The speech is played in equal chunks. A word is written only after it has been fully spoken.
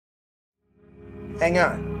Hang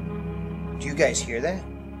on. Do you guys hear that?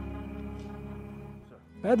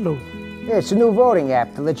 Bedloom. Yeah, it's a new voting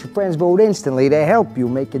app to let your friends vote instantly to help you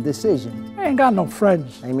make a decision. I ain't got no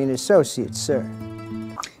friends. I mean associates, sir.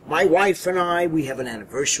 My wife and I, we have an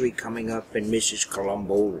anniversary coming up, and Mrs.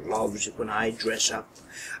 Columbo loves it when I dress up.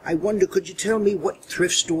 I wonder, could you tell me what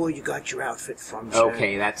thrift store you got your outfit from, sir?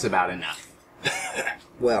 Okay, that's about enough.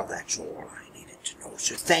 Well, that's all I needed to know,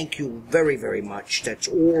 sir. Thank you very, very much. That's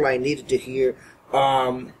all I needed to hear.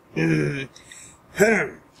 I'm going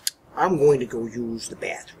to go use the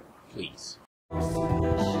bathroom. Please.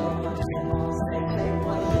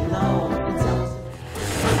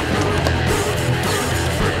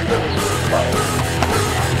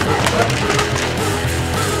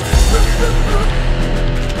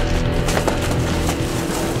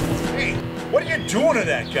 Hey, what are you doing to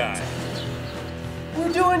that guy?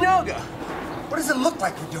 We're doing yoga. What does it look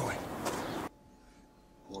like you're doing?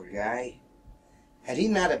 Poor guy. Had he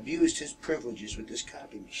not abused his privileges with this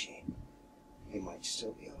copy machine, he might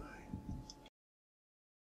still be alive.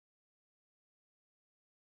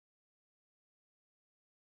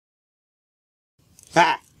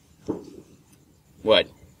 Ha! What?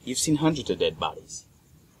 You've seen hundreds of dead bodies.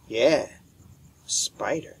 Yeah.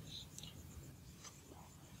 Spider.